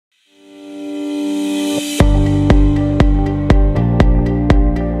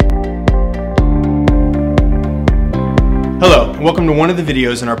and welcome to one of the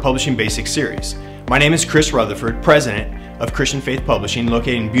videos in our Publishing Basics series. My name is Chris Rutherford, President of Christian Faith Publishing,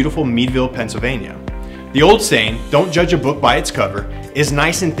 located in beautiful Meadville, Pennsylvania. The old saying, "Don't judge a book by its cover," is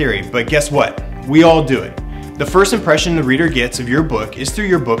nice in theory, but guess what? We all do it. The first impression the reader gets of your book is through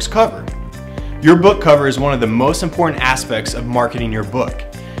your book's cover. Your book cover is one of the most important aspects of marketing your book.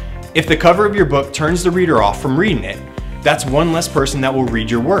 If the cover of your book turns the reader off from reading it, that's one less person that will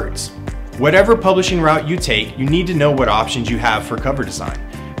read your words. Whatever publishing route you take, you need to know what options you have for cover design,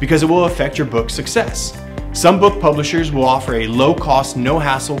 because it will affect your book's success. Some book publishers will offer a low-cost,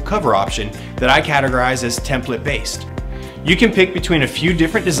 no-hassle cover option that I categorize as template-based. You can pick between a few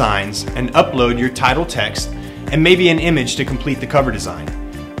different designs and upload your title text and maybe an image to complete the cover design.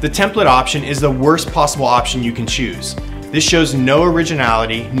 The template option is the worst possible option you can choose. This shows no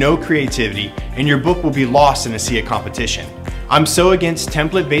originality, no creativity, and your book will be lost in a sea of competition. I'm so against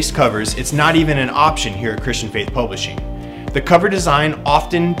template-based covers, it's not even an option here at Christian Faith Publishing. The cover design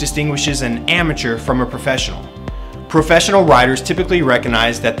often distinguishes an amateur from a professional. Professional writers typically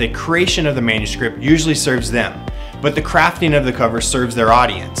recognize that the creation of the manuscript usually serves them, but the crafting of the cover serves their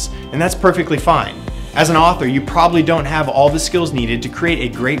audience, and that's perfectly fine. As an author, you probably don't have all the skills needed to create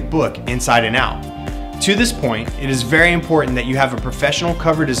a great book inside and out. To this point, it is very important that you have a professional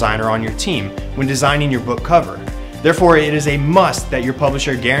cover designer on your team when designing your book cover. Therefore, it is a must that your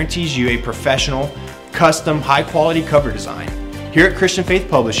publisher guarantees you a professional, custom, high-quality cover design. Here at Christian Faith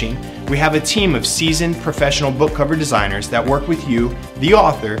Publishing, we have a team of seasoned professional book cover designers that work with you, the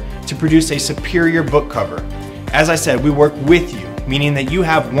author, to produce a superior book cover. As I said, we work with you, meaning that you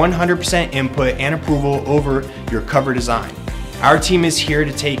have 100% input and approval over your cover design. Our team is here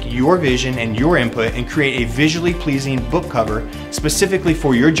to take your vision and your input and create a visually pleasing book cover specifically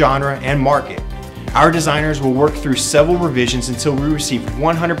for your genre and market. Our designers will work through several revisions until we receive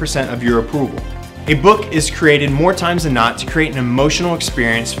 100% of your approval. A book is created more times than not to create an emotional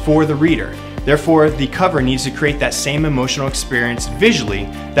experience for the reader. Therefore, the cover needs to create that same emotional experience visually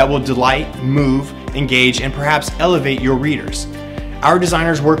that will delight, move, engage, and perhaps elevate your readers. Our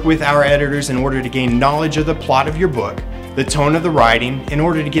designers work with our editors in order to gain knowledge of the plot of your book, the tone of the writing, in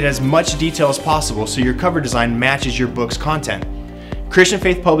order to get as much detail as possible so your cover design matches your book's content. Christian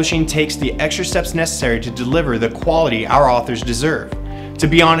Faith Publishing takes the extra steps necessary to deliver the quality our authors deserve. To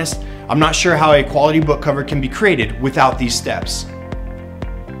be honest, I'm not sure how a quality book cover can be created without these steps.